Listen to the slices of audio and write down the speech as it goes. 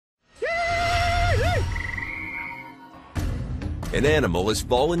An animal has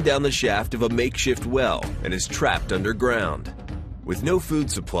fallen down the shaft of a makeshift well and is trapped underground. With no food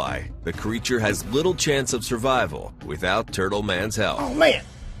supply, the creature has little chance of survival without Turtle Man's help. Oh, man.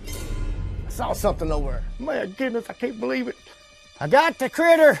 I saw something over there. My goodness, I can't believe it. I got the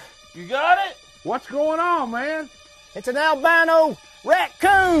critter. You got it? What's going on, man? It's an albino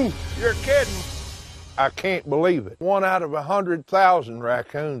raccoon. You're kidding. I can't believe it. 1 out of 100,000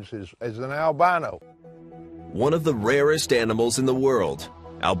 raccoons is an albino. One of the rarest animals in the world,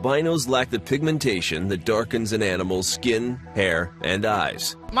 albinos lack the pigmentation that darkens an animal's skin, hair, and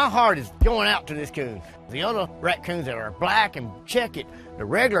eyes. My heart is going out to this coon. The other raccoons that are black and check it, the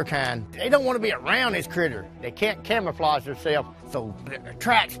regular kind, they don't want to be around this critter. They can't camouflage themselves, so it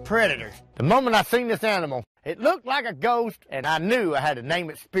attracts predators. The moment I seen this animal, it looked like a ghost, and I knew I had to name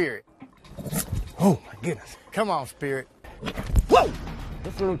it Spirit. Oh, my goodness. Come on, Spirit. Whoa!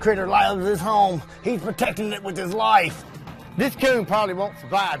 This little critter loves his home. He's protecting it with his life. This coon probably won't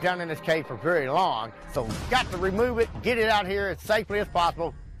survive down in this cave for very long, so got to remove it, get it out here as safely as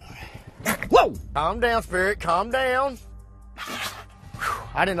possible. Whoa! Calm down, Spirit, calm down.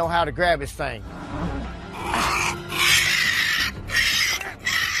 I didn't know how to grab this thing.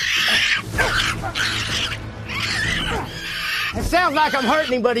 It sounds like I'm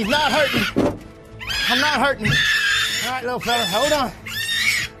hurting him, but he's not hurting. I'm not hurting him. All right, little fella, hold on.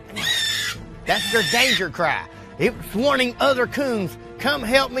 That's their danger cry. It's warning other coons, come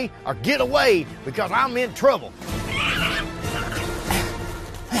help me or get away because I'm in trouble.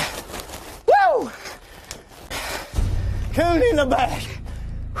 Whoa! Coon in the back.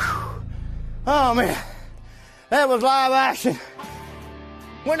 Oh, man. That was live action.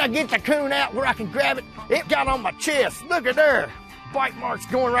 When I get the coon out where I can grab it, it got on my chest. Look at there. Bite marks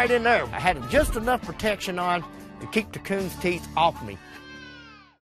going right in there. I had just enough protection on to keep the coon's teeth off me.